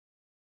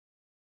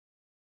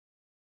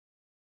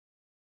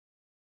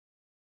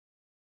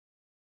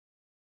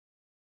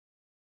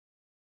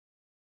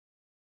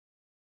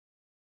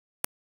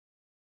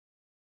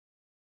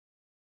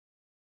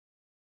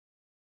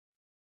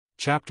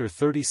Chapter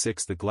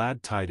 36 The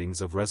Glad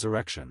Tidings of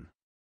Resurrection.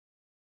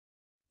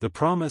 The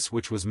promise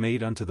which was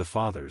made unto the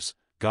fathers,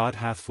 God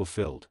hath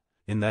fulfilled,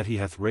 in that he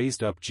hath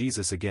raised up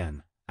Jesus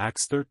again.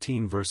 Acts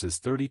 13 verses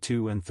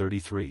 32 and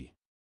 33.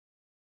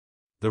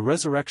 The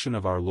resurrection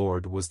of our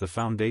Lord was the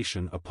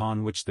foundation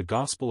upon which the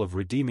gospel of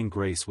redeeming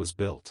grace was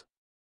built.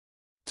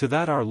 To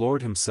that our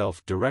Lord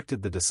himself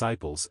directed the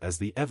disciples as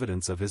the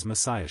evidence of his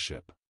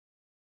messiahship.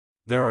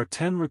 There are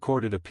 10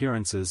 recorded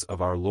appearances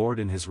of our Lord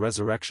in his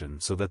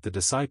resurrection so that the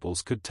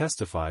disciples could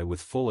testify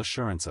with full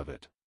assurance of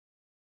it.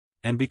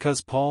 And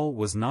because Paul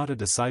was not a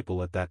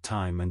disciple at that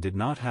time and did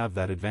not have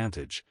that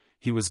advantage,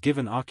 he was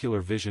given ocular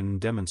vision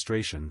and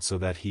demonstration so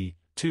that he,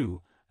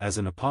 too, as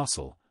an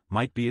apostle,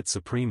 might be its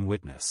supreme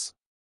witness.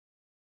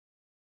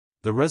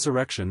 The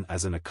resurrection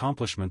as an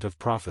accomplishment of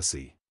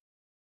prophecy.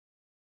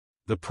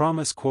 The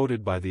promise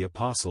quoted by the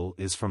apostle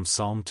is from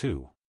Psalm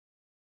 2.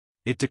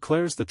 It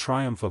declares the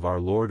triumph of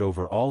our Lord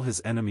over all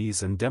his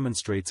enemies and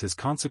demonstrates his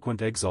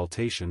consequent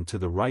exaltation to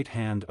the right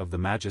hand of the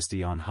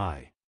Majesty on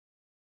high.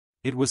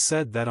 It was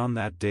said that on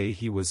that day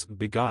he was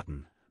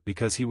begotten,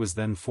 because he was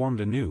then formed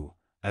anew,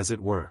 as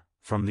it were,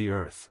 from the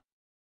earth.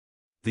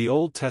 The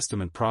Old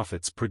Testament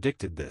prophets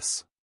predicted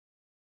this.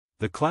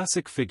 The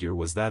classic figure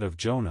was that of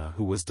Jonah,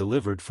 who was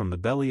delivered from the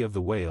belly of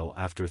the whale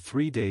after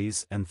 3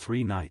 days and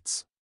 3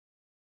 nights.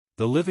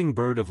 The living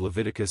bird of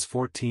Leviticus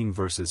 14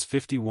 verses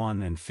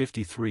 51 and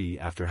 53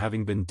 after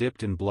having been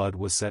dipped in blood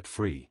was set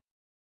free.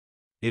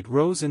 It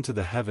rose into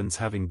the heavens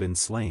having been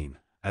slain,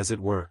 as it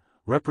were,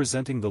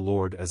 representing the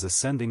Lord as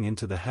ascending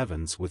into the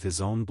heavens with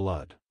his own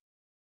blood.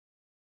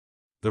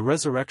 The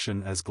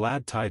resurrection as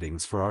glad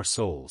tidings for our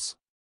souls.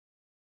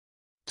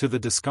 To the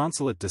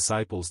disconsolate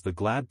disciples the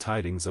glad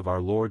tidings of our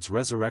Lord's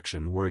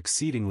resurrection were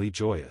exceedingly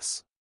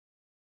joyous.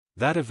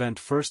 That event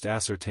first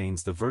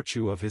ascertains the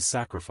virtue of his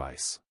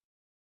sacrifice.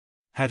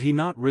 Had he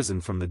not risen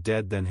from the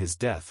dead, then his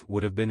death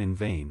would have been in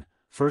vain.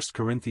 1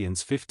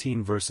 Corinthians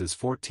 15 verses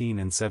 14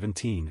 and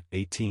 17,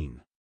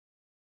 18.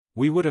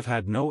 We would have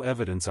had no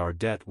evidence our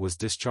debt was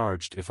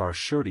discharged if our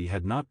surety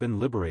had not been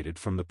liberated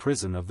from the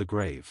prison of the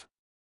grave.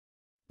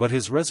 But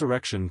his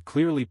resurrection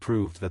clearly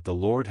proved that the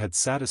Lord had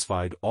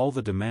satisfied all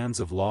the demands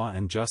of law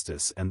and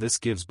justice, and this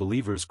gives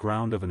believers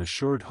ground of an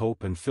assured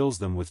hope and fills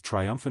them with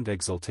triumphant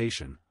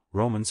exultation.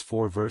 Romans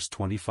 4 verse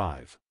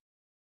 25.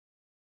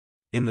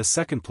 In the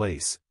second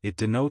place, it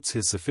denotes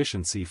his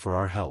sufficiency for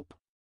our help.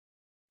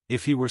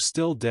 If he were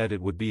still dead,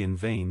 it would be in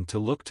vain to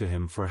look to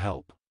him for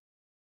help.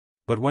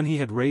 But when he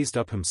had raised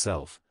up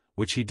himself,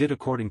 which he did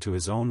according to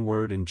his own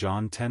word in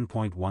John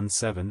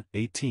 10:17,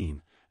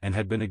 18, and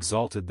had been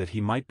exalted that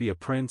he might be a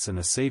prince and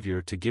a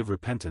savior to give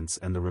repentance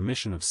and the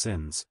remission of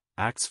sins,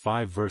 Acts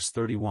 5 verse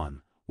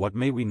 31, what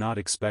may we not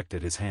expect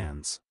at his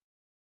hands?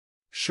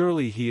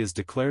 Surely he is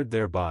declared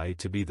thereby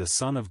to be the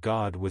Son of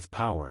God with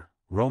power,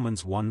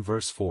 Romans 1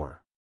 verse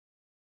 4.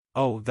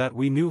 Oh, that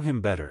we knew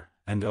him better,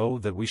 and oh,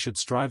 that we should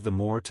strive the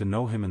more to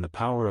know him in the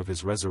power of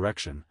his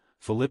resurrection,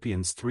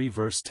 Philippians 3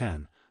 verse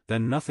 10,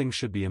 then nothing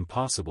should be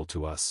impossible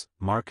to us,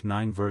 Mark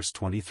 9 verse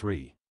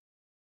 23.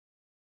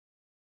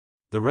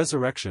 The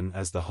resurrection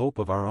as the hope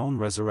of our own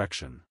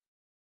resurrection.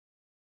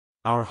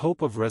 Our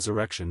hope of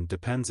resurrection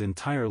depends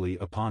entirely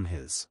upon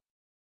his.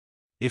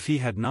 If he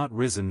had not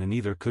risen,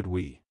 neither could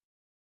we.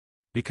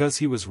 Because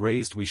he was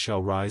raised, we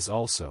shall rise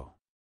also.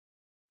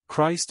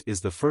 Christ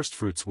is the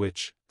firstfruits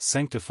which,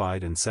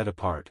 sanctified and set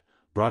apart,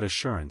 brought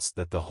assurance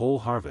that the whole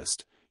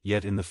harvest,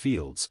 yet in the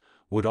fields,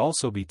 would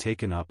also be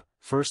taken up,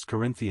 1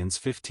 Corinthians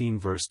 15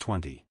 verse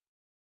 20.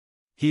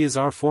 He is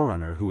our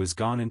forerunner who is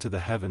gone into the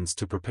heavens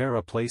to prepare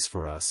a place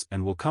for us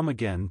and will come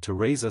again to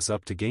raise us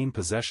up to gain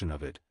possession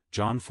of it,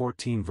 John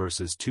 14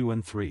 verses 2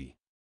 and 3.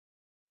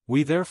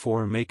 We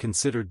therefore may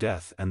consider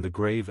death and the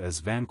grave as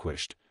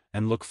vanquished,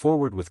 and look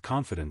forward with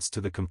confidence to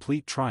the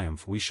complete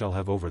triumph we shall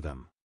have over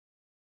them.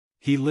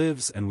 He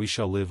lives and we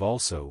shall live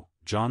also,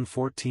 John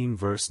 14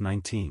 verse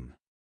 19.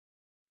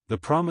 The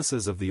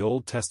promises of the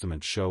Old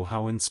Testament show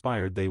how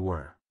inspired they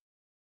were.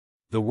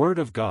 The Word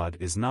of God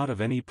is not of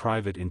any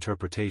private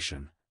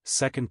interpretation,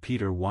 2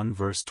 Peter 1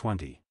 verse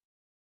 20.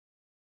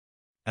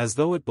 As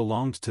though it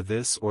belonged to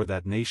this or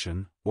that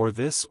nation, or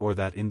this or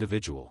that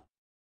individual.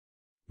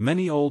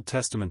 Many Old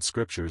Testament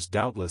scriptures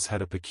doubtless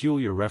had a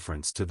peculiar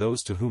reference to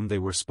those to whom they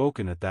were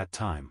spoken at that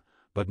time,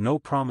 but no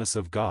promise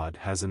of God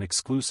has an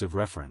exclusive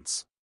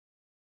reference.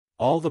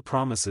 All the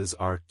promises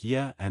are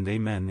 "Yea" and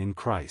 "Amen" in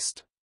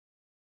Christ.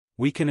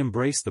 We can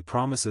embrace the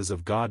promises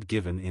of God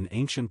given in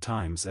ancient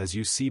times, as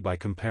you see by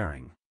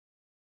comparing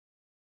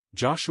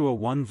Joshua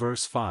 1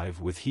 verse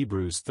 5 with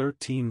Hebrews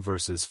 13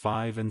 verses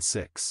 5 and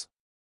 6.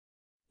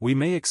 We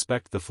may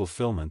expect the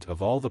fulfillment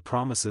of all the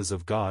promises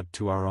of God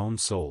to our own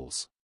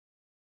souls.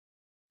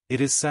 It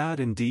is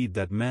sad indeed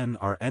that men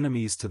are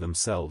enemies to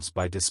themselves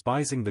by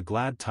despising the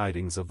glad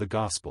tidings of the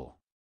gospel.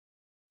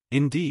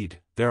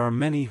 Indeed, there are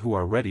many who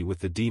are ready with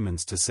the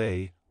demons to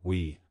say,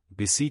 "We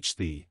beseech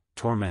thee,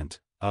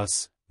 torment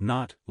us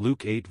not,"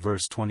 Luke 8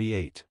 verse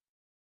 28.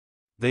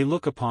 They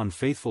look upon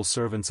faithful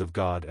servants of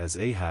God as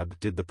Ahab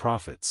did the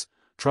prophets,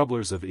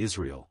 troublers of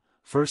Israel,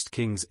 1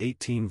 Kings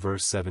 18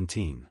 verse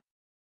 17.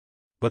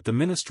 But the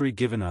ministry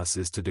given us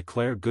is to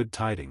declare good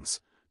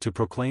tidings, to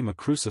proclaim a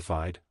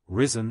crucified,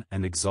 risen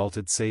and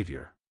exalted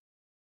Saviour.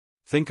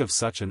 Think of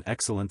such an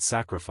excellent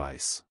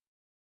sacrifice.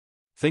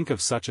 Think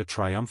of such a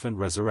triumphant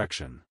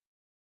resurrection.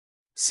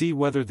 See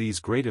whether these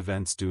great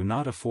events do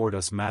not afford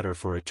us matter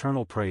for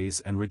eternal praise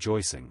and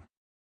rejoicing.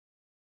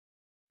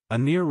 A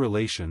near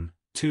relation,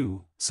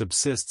 too,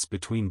 subsists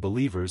between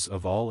believers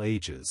of all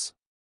ages.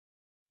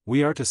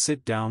 We are to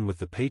sit down with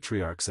the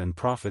patriarchs and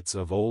prophets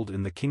of old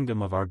in the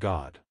kingdom of our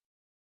God.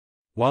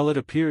 While it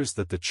appears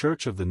that the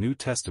Church of the New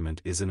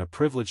Testament is in a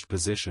privileged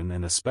position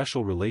and a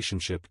special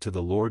relationship to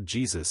the Lord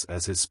Jesus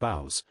as his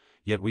spouse,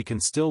 yet we can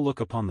still look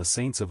upon the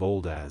saints of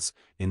old as,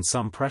 in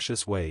some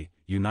precious way,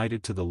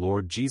 united to the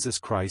Lord Jesus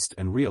Christ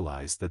and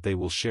realize that they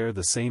will share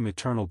the same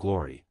eternal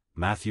glory.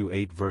 Matthew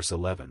 8 verse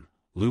 11,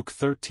 Luke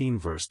 13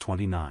 verse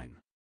 29.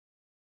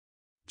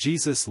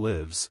 Jesus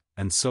lives,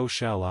 and so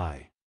shall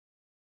I.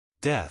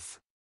 Death,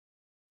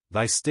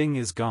 thy sting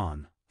is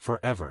gone,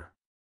 forever.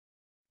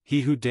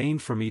 He who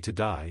deigned for me to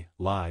die,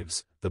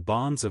 lives, the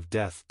bonds of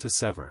death to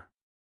sever.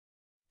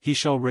 He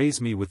shall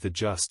raise me with the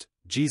just,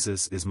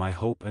 Jesus is my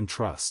hope and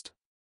trust.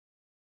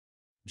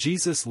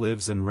 Jesus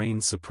lives and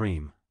reigns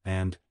supreme,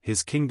 and,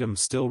 his kingdom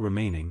still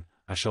remaining,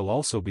 I shall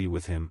also be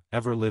with him,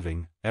 ever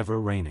living, ever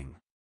reigning.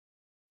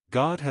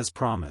 God has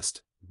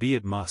promised, be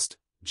it must,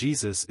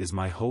 Jesus is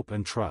my hope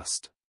and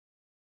trust.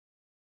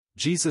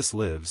 Jesus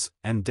lives,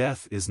 and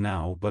death is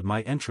now but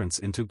my entrance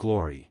into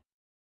glory.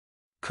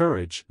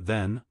 Courage,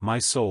 then, my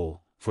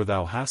soul, for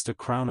thou hast a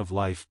crown of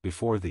life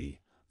before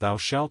thee, thou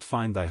shalt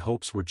find thy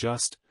hopes were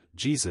just,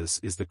 Jesus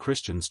is the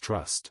Christian's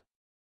trust.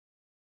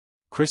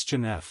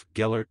 Christian F.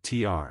 Gellert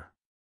Tr.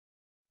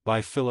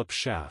 By Philip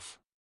Schaff.